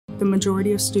the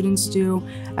majority of students do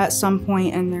at some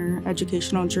point in their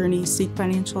educational journey seek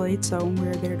financial aid, so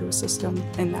we're there to assist them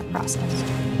in that process.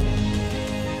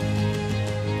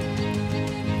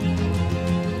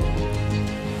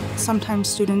 Sometimes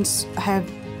students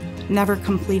have never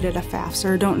completed a FAFSA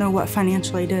or don't know what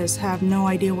financial aid is, have no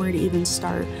idea where to even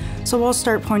start. So we'll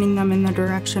start pointing them in the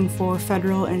direction for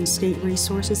federal and state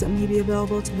resources that may be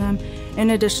available to them,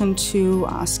 in addition to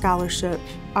scholarship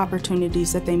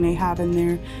opportunities that they may have in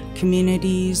their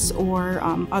communities or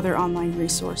other online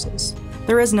resources.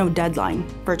 There is no deadline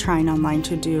for TrineOnline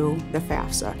to do the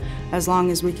FAFSA. As long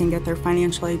as we can get their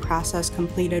financial aid process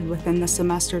completed within the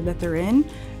semester that they're in,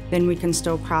 then we can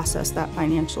still process that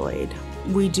financial aid.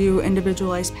 We do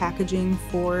individualized packaging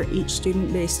for each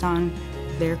student based on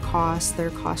their cost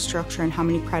structure, and how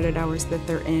many credit hours that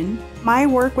they're in. My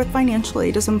work with financial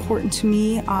aid is important to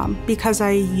me because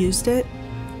I used it.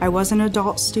 I was an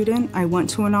adult student. I went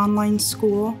to an online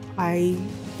school. I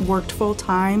worked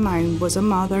full-time. I was a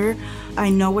mother. I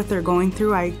know what they're going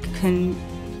through. I can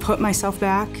put myself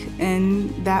back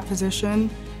in that position,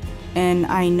 and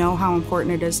I know how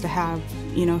important it is to have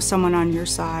someone on your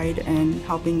side and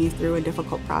helping you through a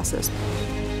difficult process.